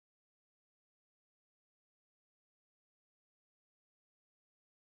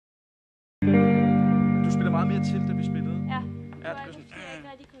der meget mere til, da vi spillede. Ja, Ja, det var blev ikke, jeg ikke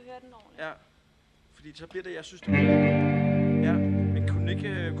rigtig kunne høre den ordentligt. Ja, fordi så bliver det, jeg synes, det bliver... Ja, men kunne man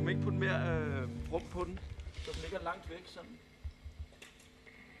ikke putte mere rum på den, så den ligger langt væk sådan?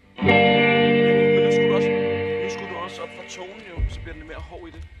 Men nu skulle du også op fra tonen jo, så bliver den lidt mere hård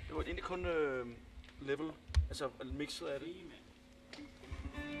i det. Det var egentlig kun level, altså mixet af det.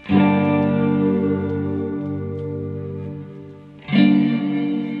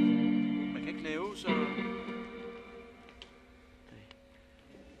 Man kan ikke lave så...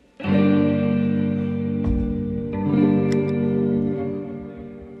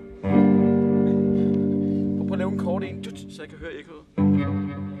 Prøv at lave en kort en, så jeg kan høre ekkoet. Det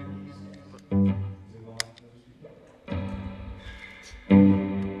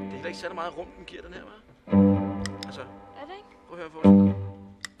er heller ikke særlig meget rum, den giver, den her, hva'? Altså, Er det ikke? prøv at høre for os.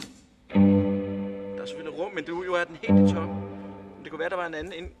 Der er selvfølgelig rum, men jo er den helt i top. Men det kunne være, der var en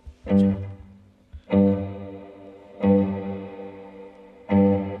anden ind.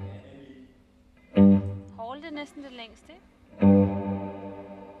 Hall, det er næsten det længste, ikke?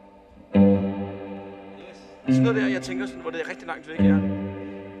 Sådan noget der, jeg tænker sådan, hvor det er rigtig langt væk, ja.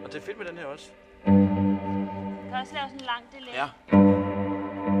 Og det er fedt med den her også. Du kan også lave sådan en lang delay. Ja.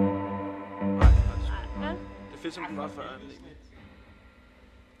 Nej, vel? Det er fedt, som den var før.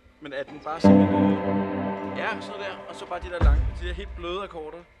 Men at den bare simpelthen... Ja, sådan noget der. Og så bare de der lange, de der helt bløde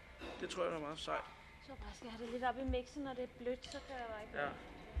akkorder. Det tror jeg, der er meget sejt. Så bare skal jeg have det lidt op i mixen, når det er blødt, så kan jeg bare ikke. Ja.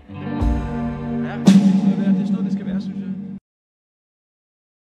 Ja, det er sådan noget der. Det er sådan noget, det skal være, synes jeg.